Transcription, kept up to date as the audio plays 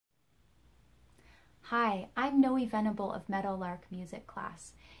Hi, I'm Noe Venable of Meadowlark Music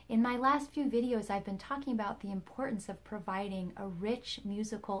Class. In my last few videos, I've been talking about the importance of providing a rich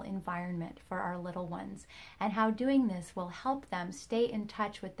musical environment for our little ones and how doing this will help them stay in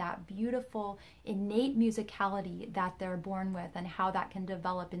touch with that beautiful, innate musicality that they're born with and how that can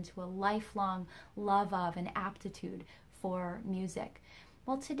develop into a lifelong love of and aptitude for music.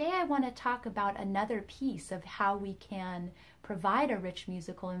 Well, today I want to talk about another piece of how we can provide a rich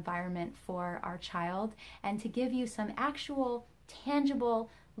musical environment for our child and to give you some actual, tangible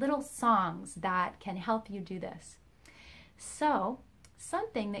little songs that can help you do this. So,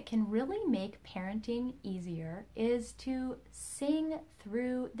 something that can really make parenting easier is to sing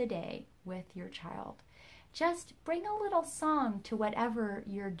through the day with your child. Just bring a little song to whatever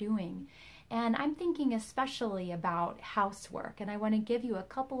you're doing. And I'm thinking especially about housework, and I want to give you a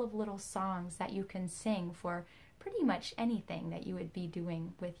couple of little songs that you can sing for pretty much anything that you would be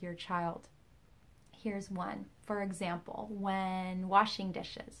doing with your child. Here's one. For example, when washing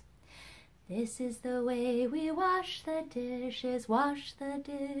dishes. This is the way we wash the dishes, wash the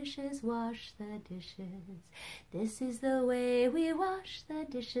dishes, wash the dishes. This is the way we wash the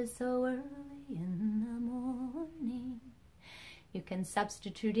dishes so early in the morning. You can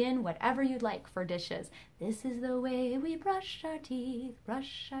substitute in whatever you'd like for dishes. This is the way we brush our teeth,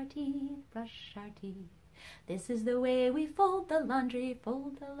 brush our teeth, brush our teeth. This is the way we fold the laundry,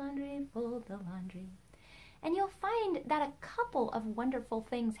 fold the laundry, fold the laundry. And you'll find that a couple of wonderful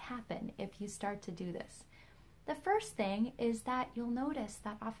things happen if you start to do this. The first thing is that you'll notice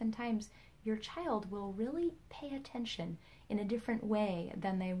that oftentimes your child will really pay attention in a different way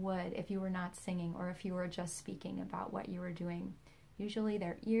than they would if you were not singing or if you were just speaking about what you were doing. Usually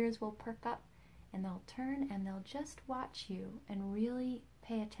their ears will perk up and they'll turn and they'll just watch you and really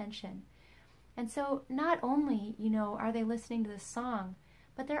pay attention. And so not only, are they listening to the song,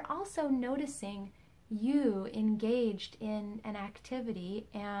 but they're also noticing you engaged in an activity,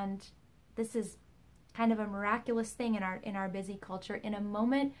 and this is kind of a miraculous thing in our busy culture, in a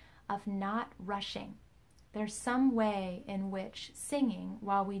moment of not rushing. There's some way in which singing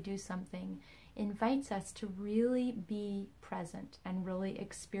while we do something invites us to really be present and really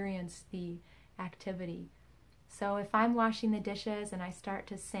experience the activity. So if I'm washing the dishes and I start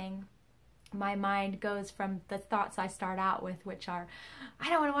to sing, my mind goes from the thoughts I start out with, which are, I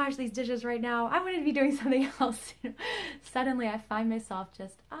don't want to wash these dishes right now, I want to be doing something else. Suddenly I find myself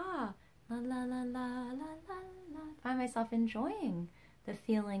just, la la la la la la la. I find myself enjoying the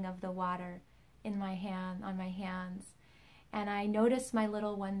feeling of the water in my hand, on my hands. And I notice my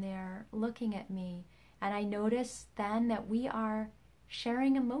little one there looking at me. And I notice then that we are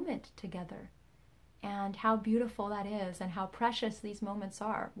sharing a moment together. And how beautiful that is and how precious these moments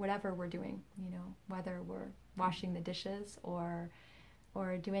are, whatever we're doing, whether we're washing the dishes or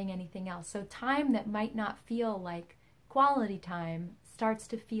doing anything else. So time that might not feel like quality time starts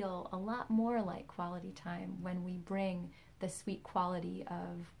to feel a lot more like quality time when we bring the sweet quality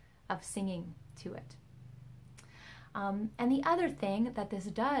of singing to it. And the other thing that this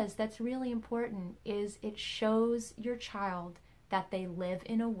does that's really important is it shows your child that they live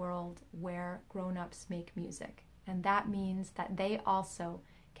in a world where grown-ups make music. And that means that they also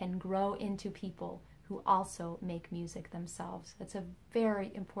can grow into people who also make music themselves. It's a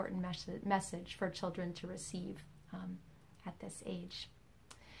very important message for children to receive at this age.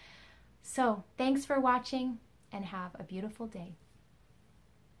 So, thanks for watching and have a beautiful day.